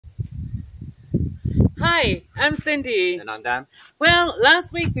Hi, I'm Cindy. And I'm Dan. Well,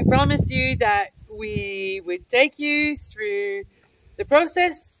 last week we promised you that we would take you through the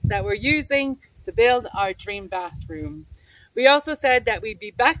process that we're using to build our dream bathroom. We also said that we'd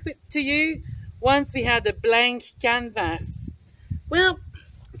be back to you once we had a blank canvas. Well,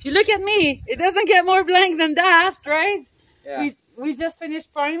 if you look at me, it doesn't get more blank than that, right? Yeah. We just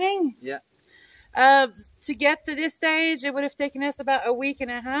finished priming. Yeah. To get to this stage, it would have taken us about a week and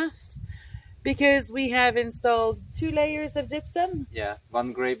a half because we have installed 2 layers of gypsum. Yeah,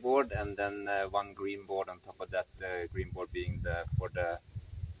 one grey board and then one green board on top of that. The green board being for the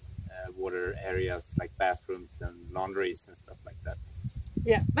water areas like bathrooms and laundries and stuff like that.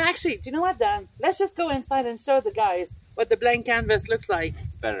 Yeah, but actually, do you know what, Dan? Let's just go inside and show the guys what the blank canvas looks like.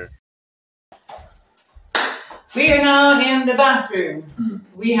 It's better. We are now in the bathroom.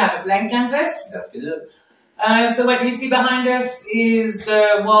 We have a blank canvas. That's good. So what you see behind us is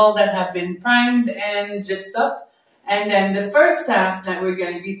the wall that have been primed and gypsed up. And then the first task that we're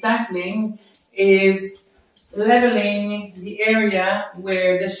going to be tackling is leveling the area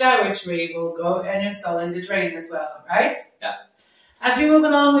where the shower tray will go and installing the drain as well, right? Yeah. As we move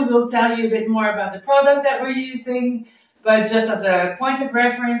along, we will tell you a bit more about the product that we're using. But just as a point of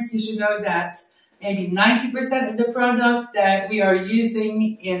reference, you should know that maybe 90% of the product that we are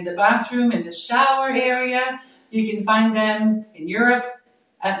using in the bathroom, in the shower area, you can find them in Europe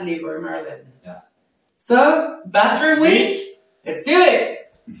at Leroy Merlin. Yeah. So, bathroom week, let's do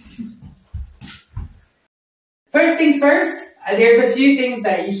it! First things first, there's a few things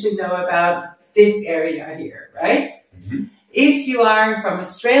that you should know about this area here, right? If you are from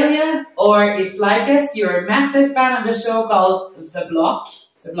Australia, or if like us, you're a massive fan of a show called The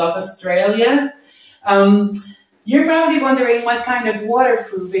Block Australia, you're probably wondering what kind of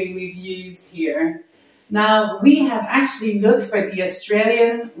waterproofing we've used here. Now, we have actually looked for the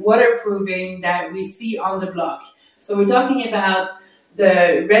Australian waterproofing that we see on the block. So we're talking about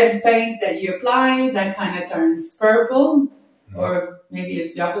the red paint that you apply that kind of turns purple, or maybe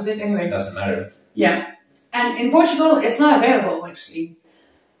it's the opposite anyway. Doesn't matter. Yeah. And in Portugal, it's not available actually.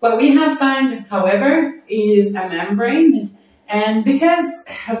 What we have found, however, is a membrane. And because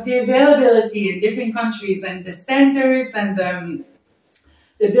of the availability in different countries and the standards and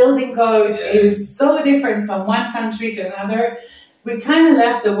the building code is so different from one country to another, we kind of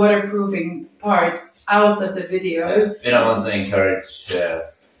left the waterproofing part out of the video. Yeah, we don't want to encourage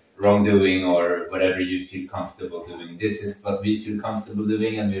wrongdoing or whatever you feel comfortable doing. This is what we feel comfortable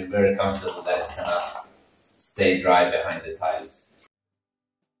doing, and we're very comfortable that it's gonna stay dry behind the tiles.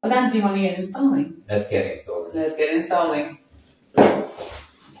 So then, do you want to get installing? Let's get installing. Let's get installing.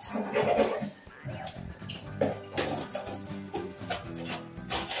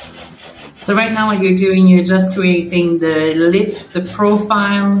 So right now what you're doing, you're just creating the lip, the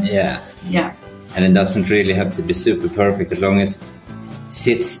profile. Yeah. Yeah. And it doesn't really have to be super perfect as long as it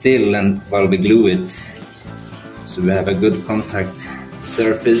sits still and while we glue it. So we have a good contact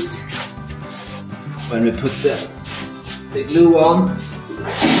surface when we put the glue on.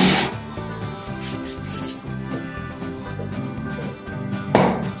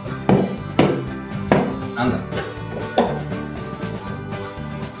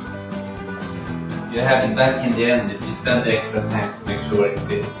 You have it back in the end if you spend the extra time to make sure it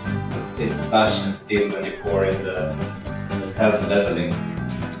sits flush and still when you pour in the self-leveling.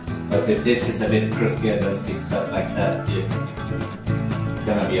 But if this is a bit crooked and sticks up like that, it's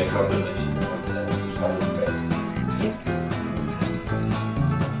gonna be a problem when you start the shower tray.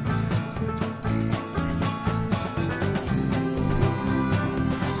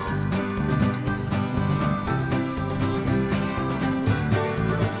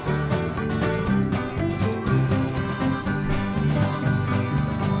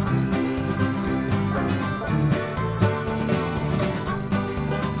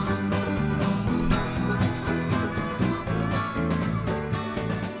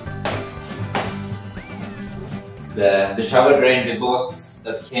 The shower drain we bought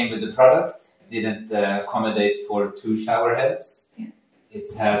that came with the product didn't accommodate for 2 shower heads. Yeah.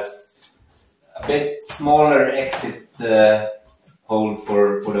 It has a bit smaller exit hole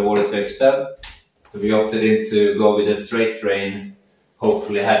for the water to expel. So we opted in to go with a straight drain,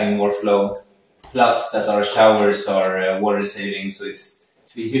 hopefully having more flow. Plus that our showers are water saving, so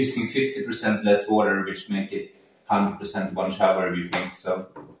we're using 50% less water, which make it 100% one shower, we think. So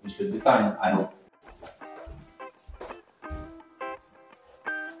we should be fine, I hope.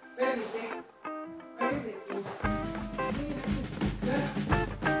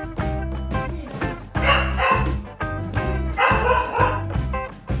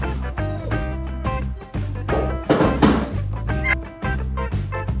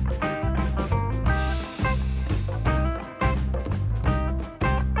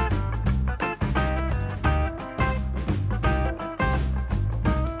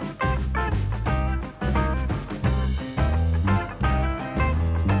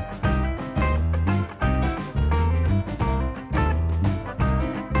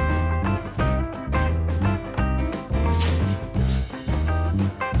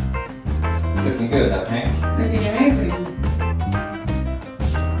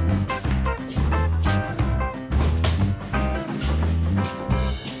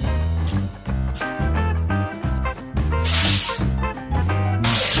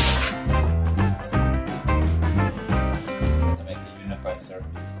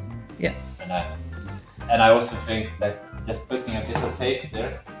 Yeah. And I also think that just putting a bit of tape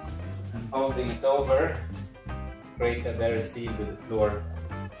there and folding it over create a better seal with the floor.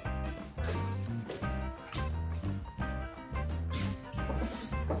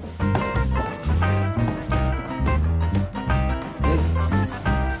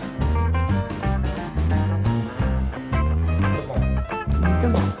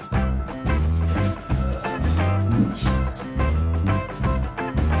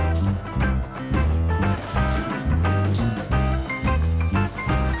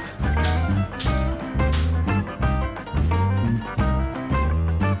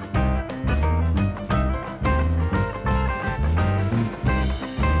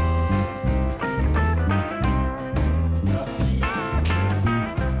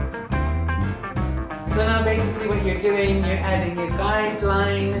 Basically what you're doing, you're adding a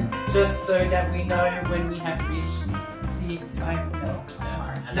guideline just so that we know when we have reached the 5 mil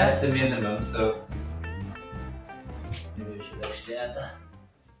mark. And that's the minimum, so maybe we should actually add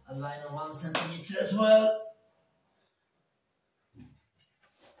a line of 1 centimeter as well.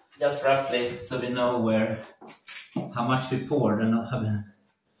 Just roughly, so we know how much we poured and not having.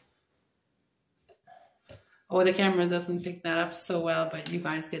 Oh, the camera doesn't pick that up so well, but you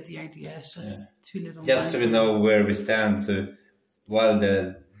guys get the idea. It's just too little. Just so we know where we stand. So while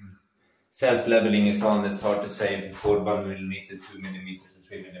the self-leveling is on, it's hard to say if we poured 1 millimeter, 2 millimeters, or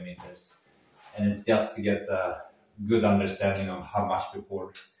 3 millimeters. And it's just to get a good understanding of how much we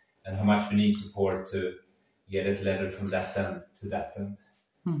poured and how much we need to pour to get it level from that end to that end.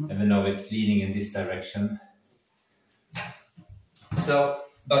 And we know it's leaning in this direction. So.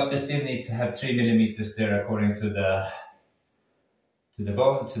 But we still need to have 3 millimeters there according to the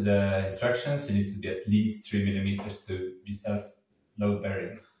instructions. It needs to be at least 3 millimeters to be self-load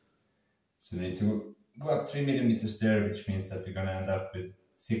bearing. So we need to go up 3 millimeters there, which means that we're going to end up with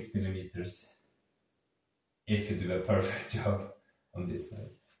 6 millimeters if you do a perfect job on this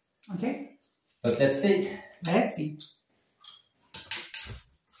side. Okay. But let's see. Let's see.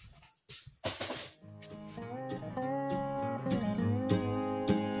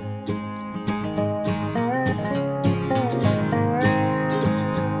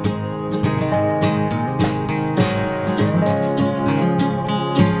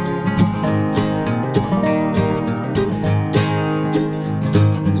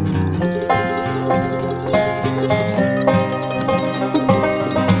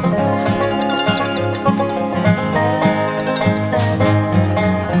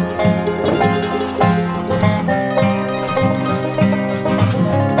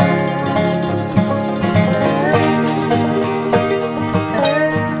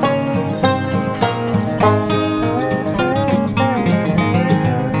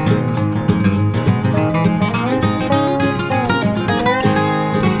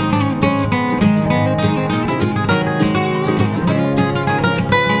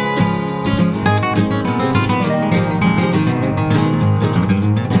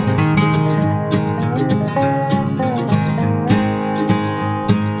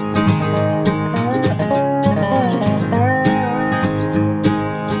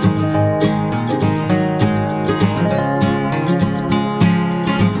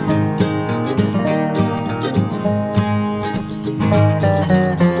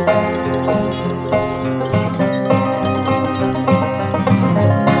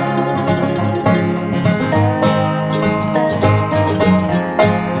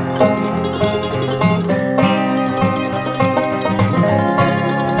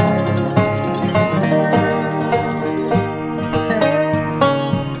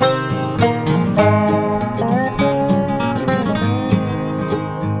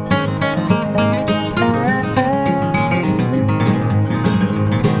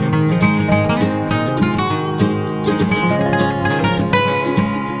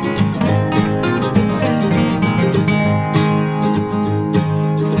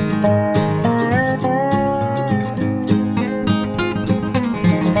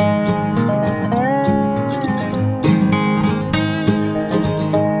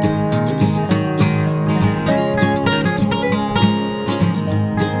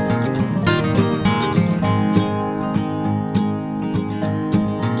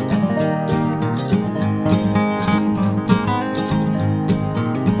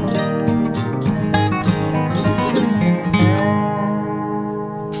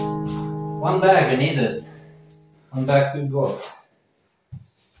 bag we needed. One bag we bought.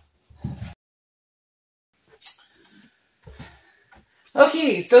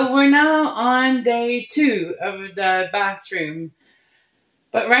 Okay, so we're now on day 2 of the bathroom.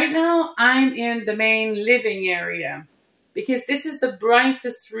 But right now I'm in the main living area. because this is the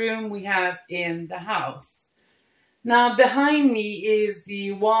brightest room we have in the house. Now behind me is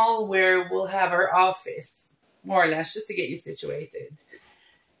the wall where we'll have our office, more or less, just to get you situated.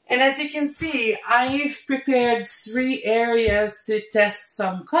 And as you can see, I've prepared 3 areas to test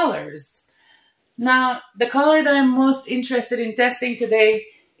some colors. Now, the color that I'm most interested in testing today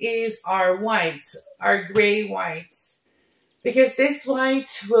is our white, our gray white. Because this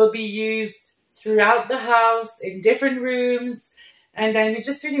white will be used throughout the house, in different rooms. And then we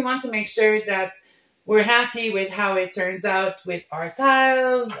just really want to make sure that we're happy with how it turns out with our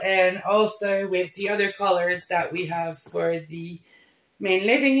tiles and also with the other colors that we have for the main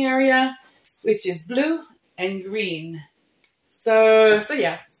living area, which is blue and green. So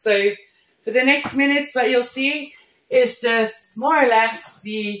yeah. So for the next minutes, what you'll see is just more or less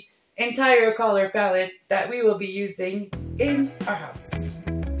the entire color palette that we will be using in our house.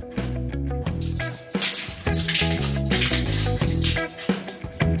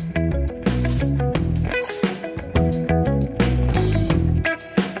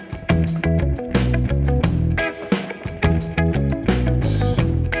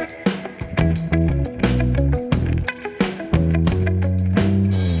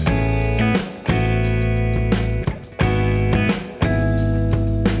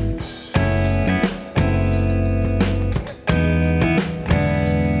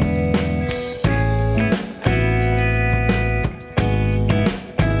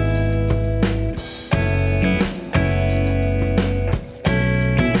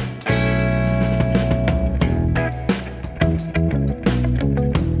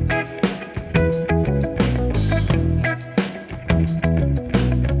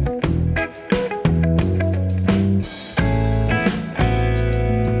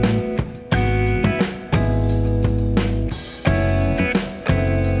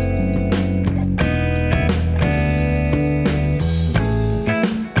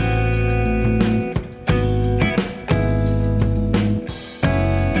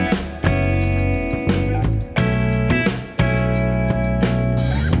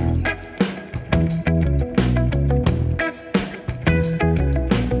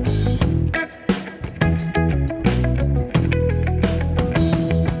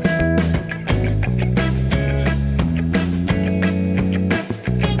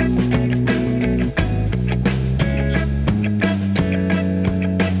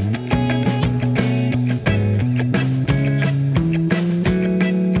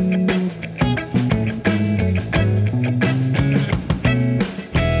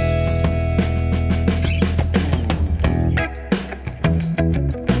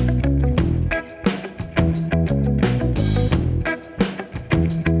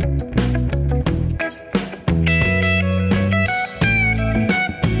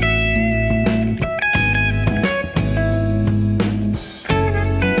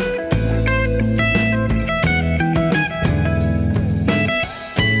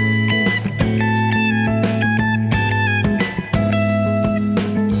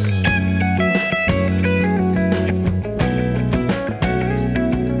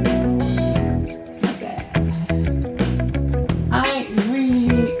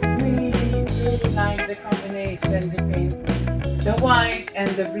 The white and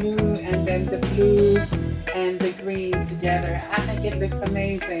the blue, and then the blue and the green together. I think it looks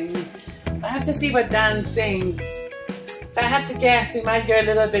amazing. I have to see what Dan thinks. If I had to guess, we might go a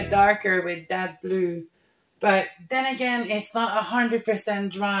little bit darker with that blue. But then again, it's not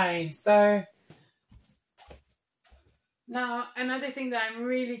 100% dry. So now another thing that I'm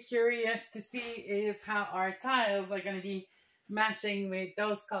really curious to see is how our tiles are going to be matching with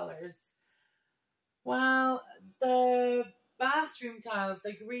those colors. Well, the bathroom tiles,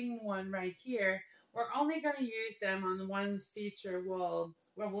 the green one right here, we're only going to use them on one feature wall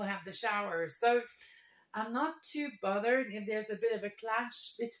where we'll have the shower. So I'm not too bothered if there's a bit of a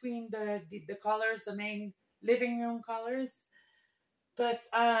clash between the colors, the main living room colors. But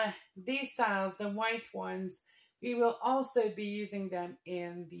these tiles, the white ones, we will also be using them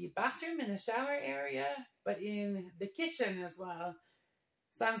in the bathroom, in the shower area, but in the kitchen as well.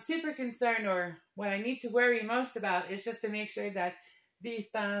 So I'm super concerned, or what I need to worry most about is just to make sure that these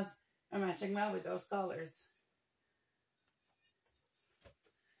tiles are matching well with those colors.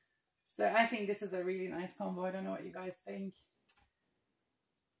 So I think this is a really nice combo. I don't know what you guys think.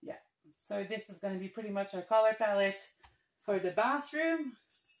 Yeah, so this is going to be pretty much our color palette for the bathroom,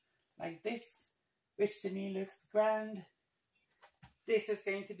 like this, which to me looks grand. This is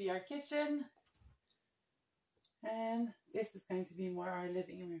going to be our kitchen. And this is going to be more our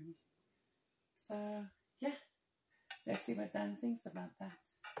living room. So, yeah. Let's see what Dan thinks about that.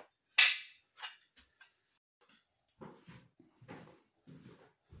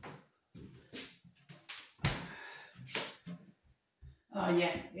 Oh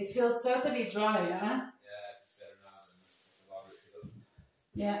yeah, it feels totally dry, huh? Yeah, it's better now than the water ago.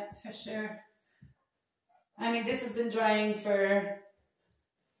 Yeah, for sure. I mean, this has been drying for,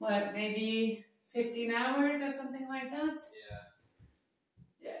 what, maybe 15 hours or something like that? Yeah.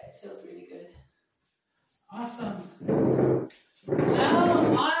 Yeah, it feels really good. Awesome.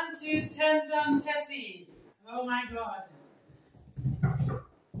 Now on to 10-ton Tessie. Oh my God.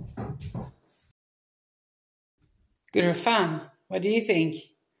 Good or fun? What do you think?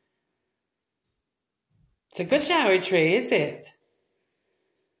 It's a good shower tray, is it?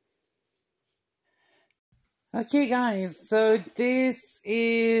 Okay guys, so this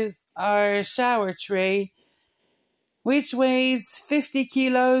is our shower tray, which weighs 50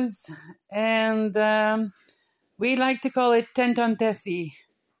 kilos, and we like to call it 10-ton Tessie.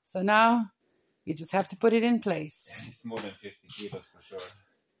 So now you just have to put it in place. Yeah, it's more than 50 kilos for sure.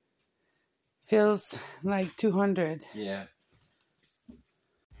 Feels like 200. Yeah.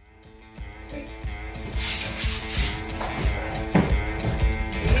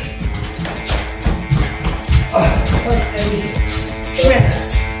 What's heavy?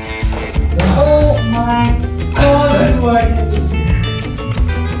 Stress. Oh my God, you are heavy.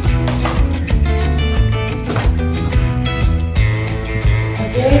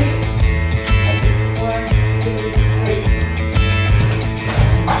 Okay. 1, 2, 3.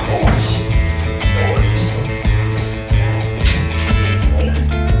 Oh shit.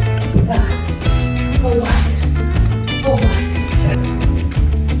 Oh my. Oh my.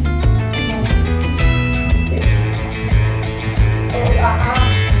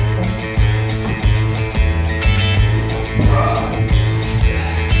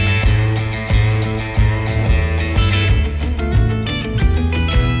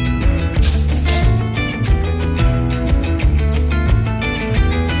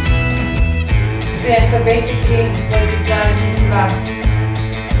 Yeah, so basically what we've done is about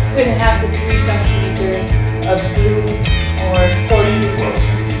 2.5 to 3 centimeters of glue or cork.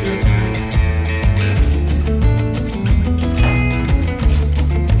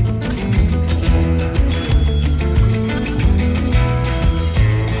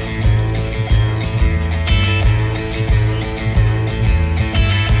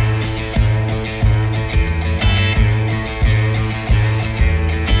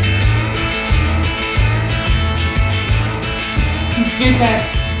 It's good that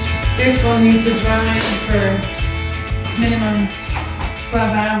this will need to dry for minimum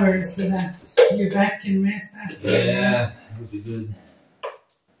 12 hours so that your back can rest after. Yeah, it would be good.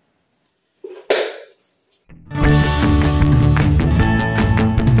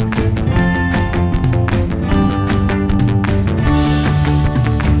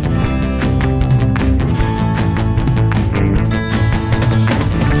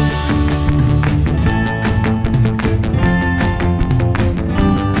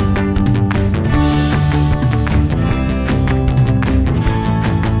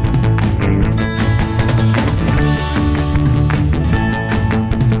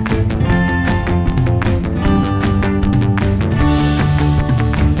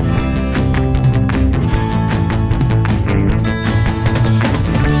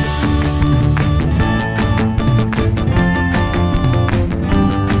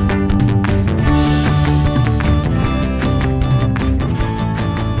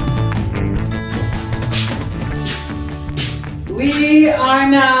 We are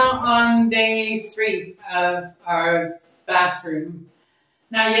now on day 3 of our bathroom.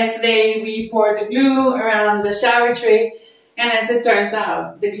 Now yesterday we poured the glue around the shower tray, and as it turns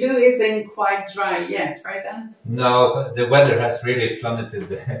out, the glue isn't quite dry yet, right Dan? No, but the weather has really plummeted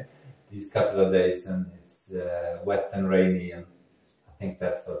these couple of days, and it's wet and rainy, and I think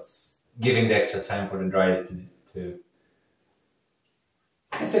that's what's giving the extra time for the dryer to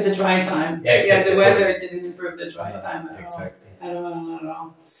For the dry time. Yeah, exactly. Yeah, the weather didn't improve the dry time at exactly. all. At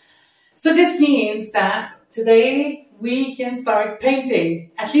all. So this means that today we can start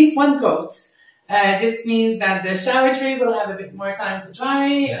painting at least one coat. This means that the shower tray will have a bit more time to dry,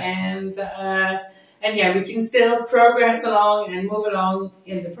 and yeah, we can still progress along and move along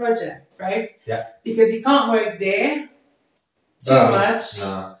in the project, right? Yeah. Because you can't work there too much.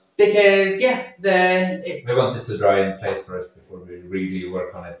 No. Because We want it to dry in place first before we really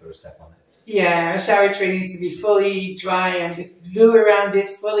work on it or step on it. Yeah, our shower tray needs to be fully dry and the glue around it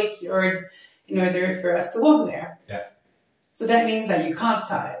fully cured in order for us to walk there. Yeah. So that means that you can't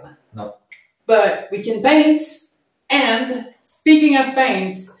tile. No. But we can paint. And speaking of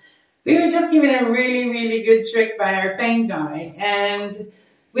paint, we were just given a really, really good trick by our paint guy. And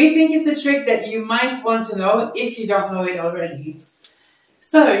we think it's a trick that you might want to know if you don't know it already.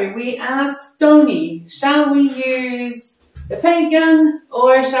 So we asked Tony, shall we use the paint gun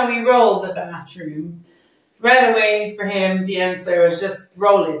or shall we roll the bathroom? Right away for him, the answer was just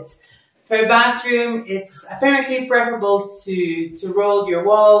roll it. For a bathroom, it's apparently preferable to roll your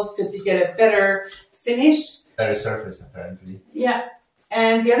walls because you get a better finish. Better surface, apparently. Yeah.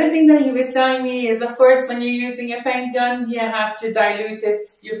 And the other thing that he was telling me is, of course, when you're using a paint gun, you have to dilute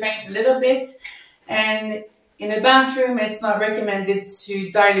your paint a little bit. And in a bathroom, it's not recommended to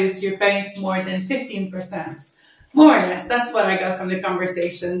dilute your paint more than 15%. More or less, that's what I got from the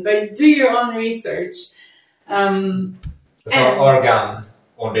conversation. But do your own research. Our gun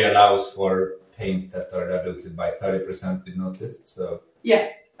only allows for paint that are diluted by 30%, we noticed. So yeah,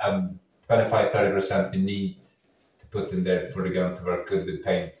 25-30% we need to put in there for the gun to work good with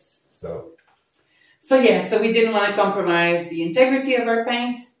paints. So we didn't want to compromise the integrity of our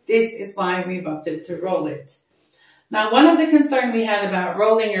paint. This is why we've opted to roll it. Now, one of the concerns we had about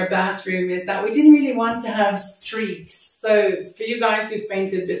rolling your bathroom is that we didn't really want to have streaks. So for you guys who've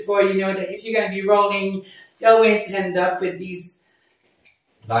painted before, you know that if you're going to be rolling, you always end up with these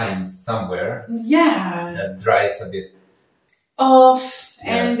lines somewhere. Yeah. That dries a bit off,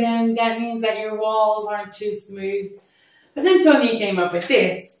 and then that means that your walls aren't too smooth. But then Tony came up with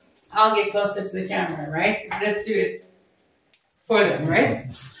this. I'll get closer to the camera, right? Let's do it for them,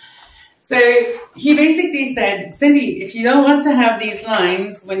 right? So he basically said, Cindy, if you don't want to have these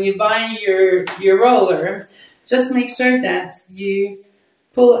lines when you buy your roller, just make sure that you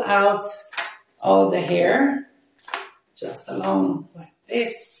pull out all the hair just along like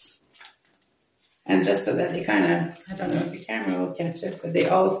this. And just so that they kind of, I don't know if the camera will catch it, but they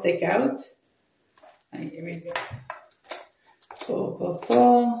all stick out. And here we go. Pull, pull,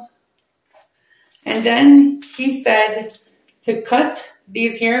 pull. And then he said to cut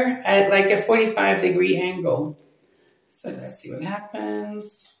these here at like a 45-degree angle. So let's see what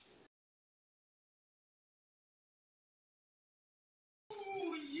happens.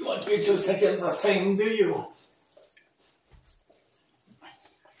 You want your 2 seconds of fame, do you?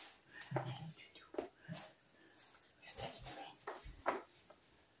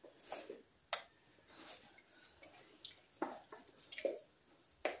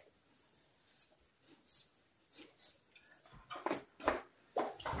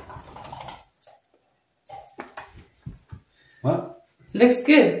 Well, looks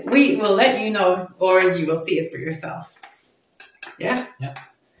good. We will let you know, or you will see it for yourself. Yeah? Yeah.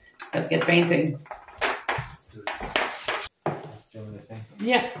 Let's get painting. Let's do this.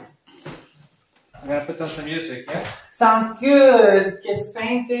 Yeah. I'm gonna put on some music, yeah? Sounds good. Just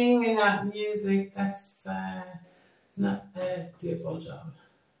painting without music, that's not a doable job.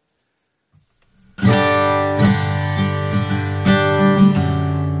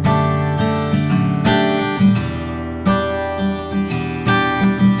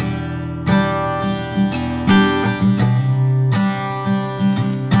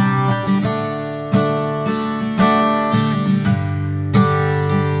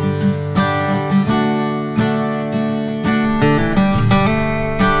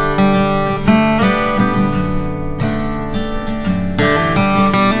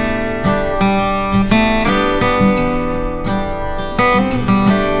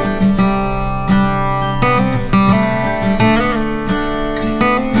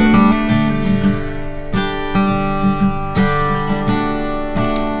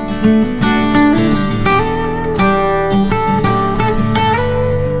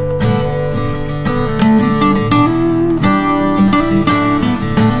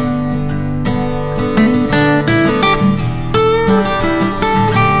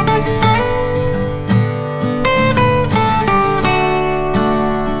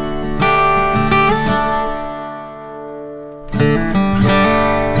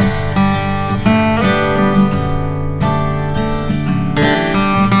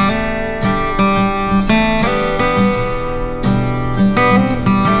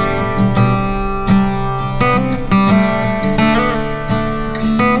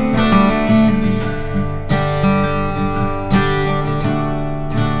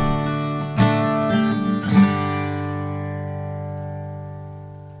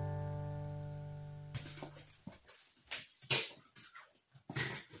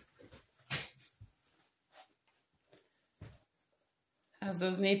 How's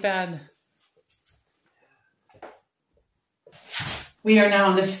those knee pad? We are now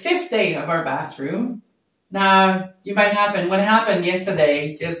on the 5th day of our bathroom. Now, you might happen, what happened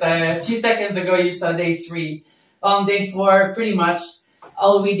yesterday is a few seconds ago you saw day 3. On day 4, pretty much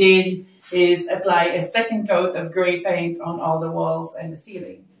all we did is apply a second coat of grey paint on all the walls and the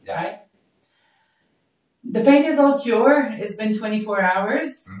ceiling, right? The paint is all cured. It's been 24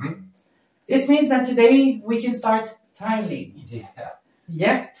 hours. Mm-hmm. This means that today we can start tiling. Yeah.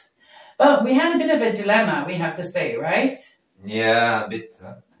 Yep. But we had a bit of a dilemma, we have to say, right? Yeah, a bit.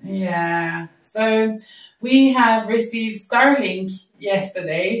 Yeah. So we have received Starlink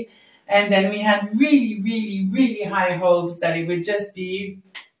yesterday, and then we had really, really, really high hopes that it would just be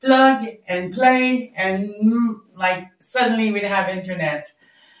plug and play and like suddenly we'd have internet.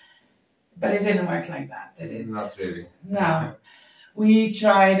 But it didn't work like that, did it? Not really. No. We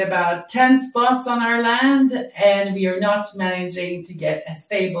tried about 10 spots on our land and we are not managing to get a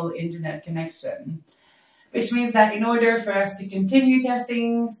stable internet connection. Which means that in order for us to continue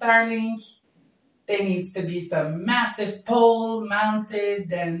testing Starlink, there needs to be some massive pole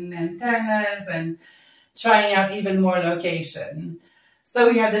mounted and antennas and trying out even more location. So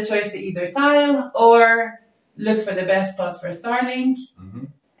we had the choice to either tile or look for the best spot for Starlink. Mm-hmm.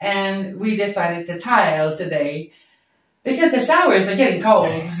 And we decided to tile today because the showers are getting cold.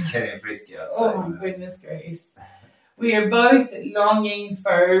 It's getting frisky outside. Oh my goodness grace. We are both longing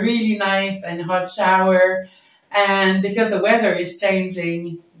for a really nice and hot shower. And because the weather is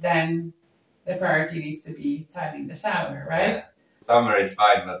changing, then the priority needs to be tiling the shower, right? Yeah. Summer is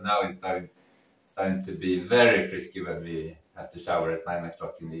fine, but now it's starting to be very frisky when we have to shower at 9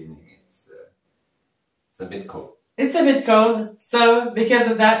 o'clock in the evening. It's a bit cold. It's a bit cold, so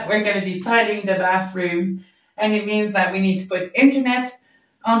because of that, we're going to be tiling the bathroom, and it means that we need to put internet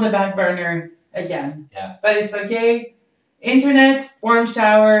on the back burner again. Yeah. But it's okay. Internet, warm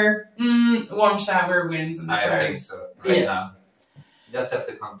shower wins in the I third. think so. Right now, just have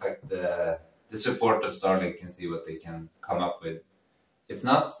to contact the support of Starlink and see what they can come up with. If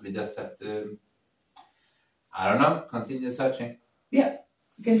not, we just have to, I don't know, continue searching. Yeah,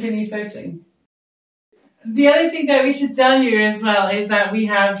 continue searching. The other thing that we should tell you as well is that we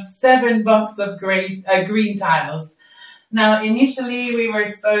have 7 boxes of green tiles. Now, initially we were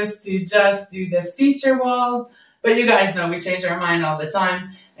supposed to just do the feature wall, but you guys know we change our mind all the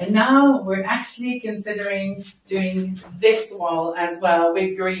time. And now we're actually considering doing this wall as well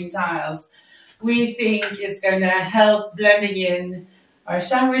with green tiles. We think it's going to help blending in our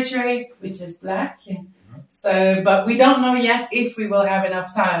shower tray, which is black. So, but we don't know yet if we will have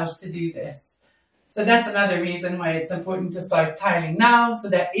enough tiles to do this. So that's another reason why it's important to start tiling now, so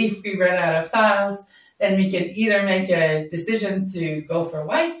that if we run out of tiles, then we can either make a decision to go for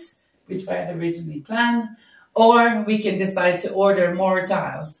white, which we had originally planned, or we can decide to order more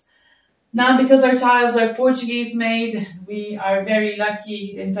tiles. Now, because our tiles are Portuguese made, we are very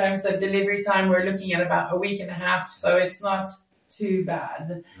lucky in terms of delivery time. We're looking at about a week and a half, so it's not too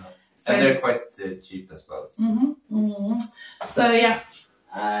bad. No. So, and they're quite cheap as well. So, so yeah.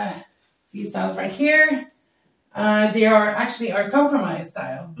 These tiles right here, they are actually our compromise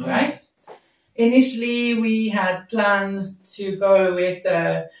style, right? Initially, we had planned to go with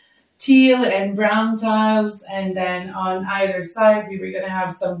teal and brown tiles, and then on either side, we were going to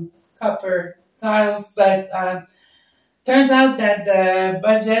have some copper tiles, but turns out that the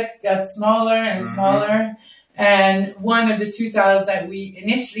budget got smaller and smaller, and one of the 2 tiles that we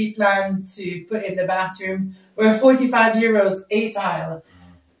initially planned to put in the bathroom were 45 euros a tile.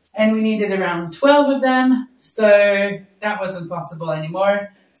 And we needed around 12 of them, so that wasn't possible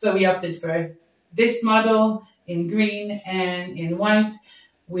anymore. So we opted for this model in green and in white,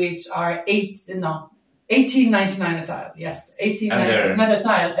 which are $18.99 a tile. Yes, $18.99, not a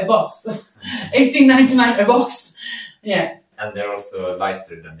tile, a box. $18.99 a box. Yeah. And they're also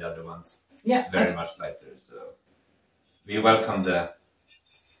lighter than the other ones. Yeah. Very much lighter. So we welcome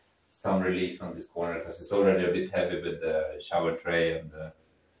some relief on this corner because it's already a bit heavy with the shower tray and the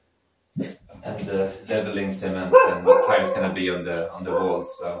leveling cement, and the tiles gonna be on the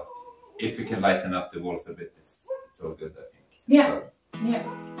walls. So if we can lighten up the walls a bit, it's all good, I think. Yeah, yeah.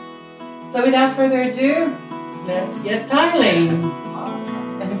 So without further ado, let's get tiling.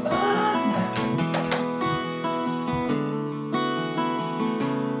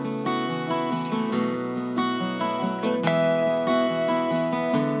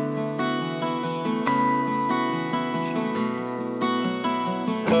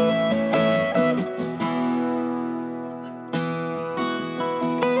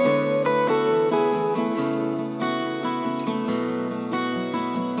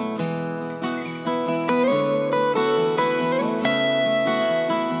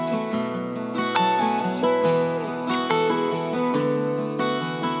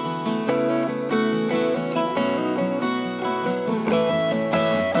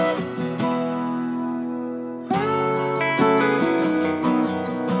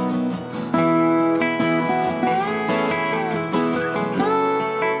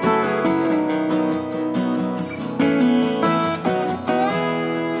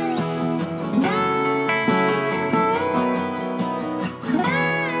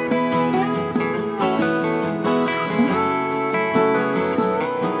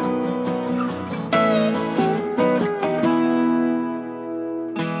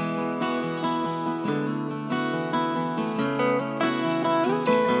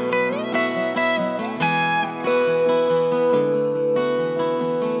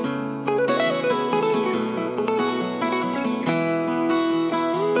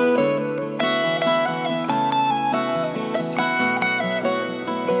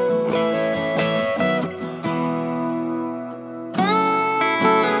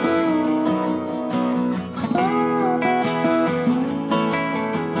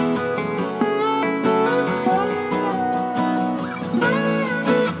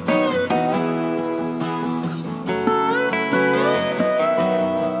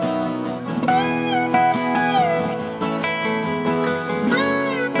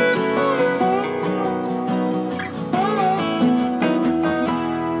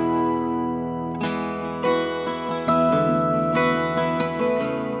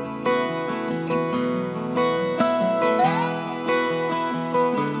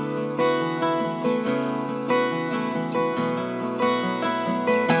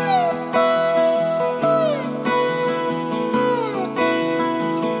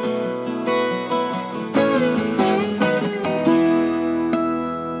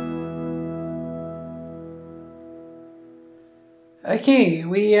 Okay,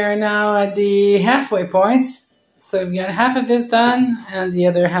 we are now at the halfway point. So we've got half of this done, and the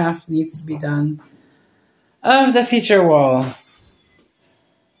other half needs to be done of the feature wall.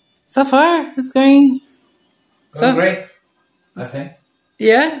 So far, it's going... Great, I think.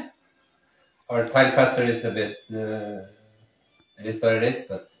 Yeah? Our tile cutter is a bit... it is what it is,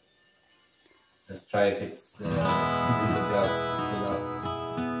 but let's try if it's a good job.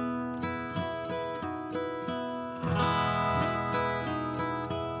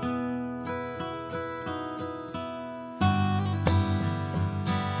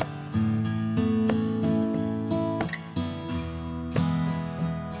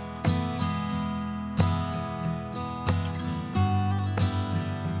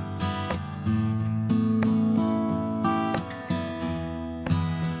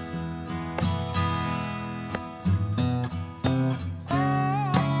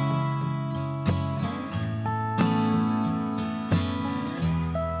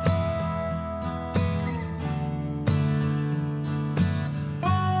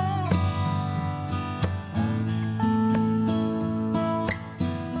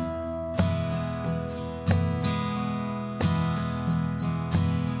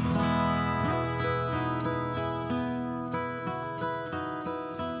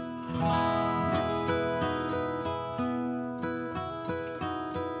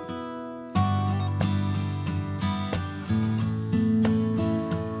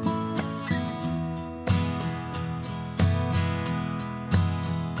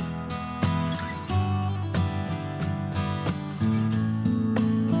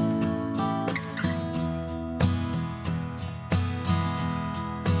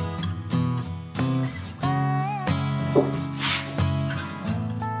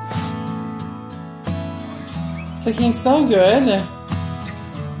 It's looking so good.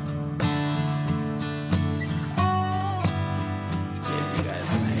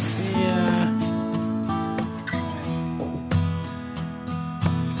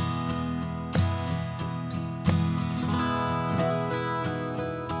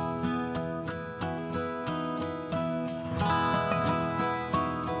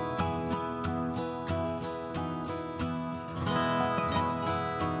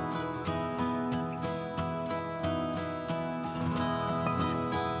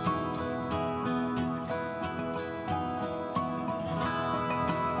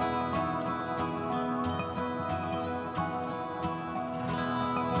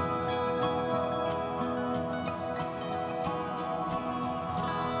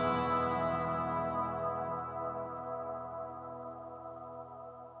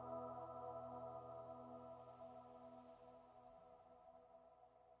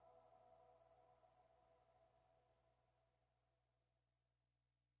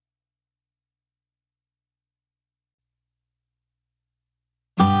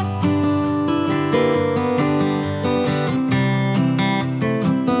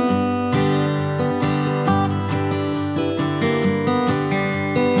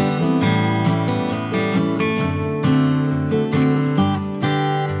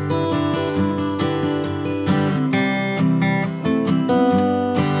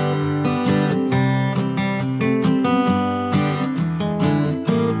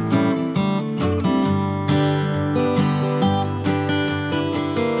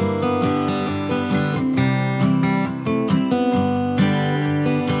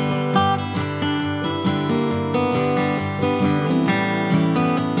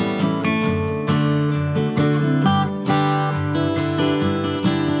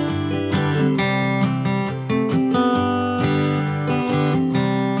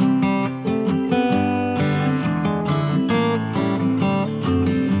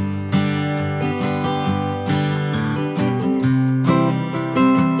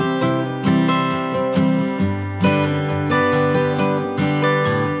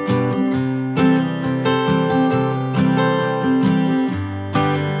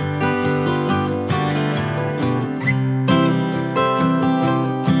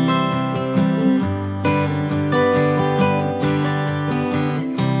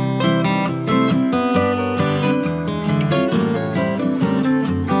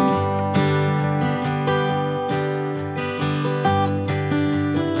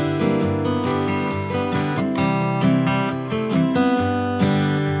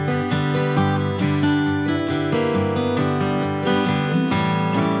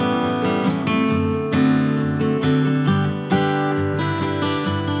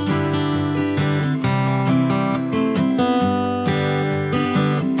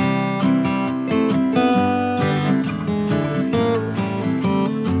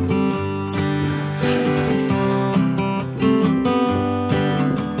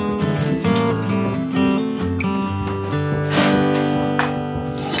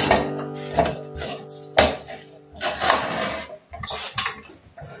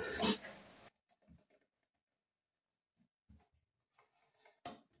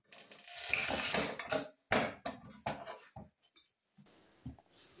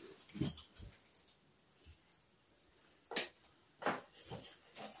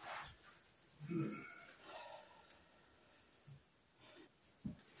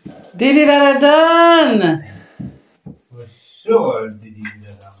 Done. For sure, done.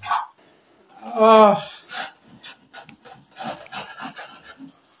 Oh.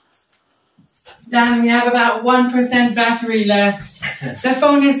 Dan, we have about 1% battery left. The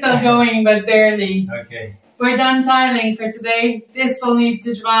phone is still going, but barely. Okay. We're done tiling for today. This will need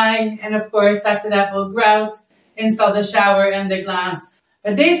to dry, and of course, after that, we'll grout, install the shower and the glass.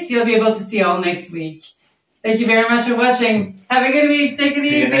 But this, you'll be able to see all next week. Thank you very much for watching. Have a good week. Take it easy.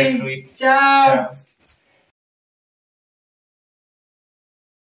 See you next week. Ciao.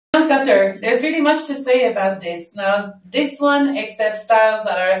 Gutter. There's really much to say about this. Now, this one accepts tiles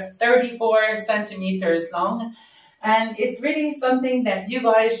that are 34 centimeters long, and it's really something that you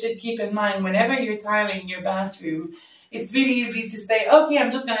guys should keep in mind whenever you're tiling your bathroom. It's really easy to say, okay,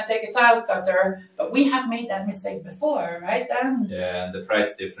 I'm just going to take a tile cutter, but we have made that mistake before, right, Dan? Yeah, and the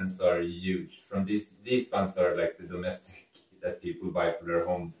price difference are huge. From these ones are like the domestic that people buy for their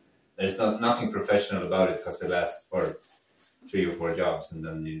home. There's nothing professional about it because they last for 3 or 4 jobs, and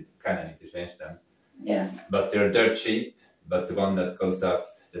then you kind of need to change them. Yeah. But they're dirt cheap. But the one that goes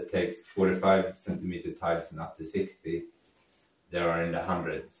up, that takes 45 centimeter tiles and up to 60, they are in the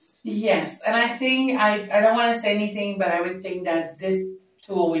hundreds. Yes, and I think, I don't want to say anything, but I would think that this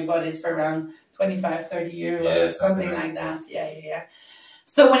tool, we bought it for around 25, 30 euros, Yeah, something like that. Yeah.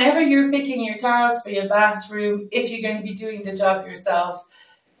 So whenever you're picking your tiles for your bathroom, if you're going to be doing the job yourself,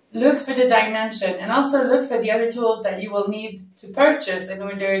 look for the dimension, and also look for the other tools that you will need to purchase in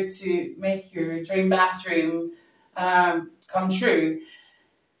order to make your dream bathroom come true.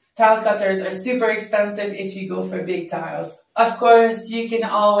 Tile cutters are super expensive if you go for big tiles. Of course, you can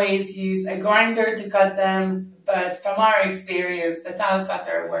always use a grinder to cut them, but from our experience, the tile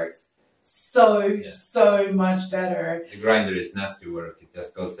cutter works so much better. The grinder is nasty work. It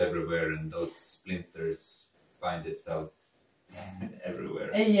just goes everywhere, and those splinters find itself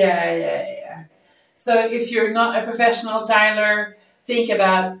everywhere. Yeah. So if you're not a professional tiler, think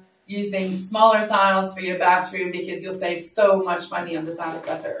about using smaller tiles for your bathroom because you'll save so much money on the tile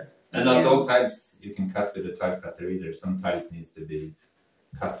cutter. And not all tiles you can cut with a tile cutter either. Some tiles needs to be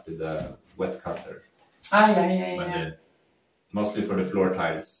cut with a wet cutter. Yeah. Mostly for the floor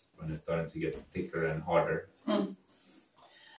tiles when it's starting to get thicker and harder.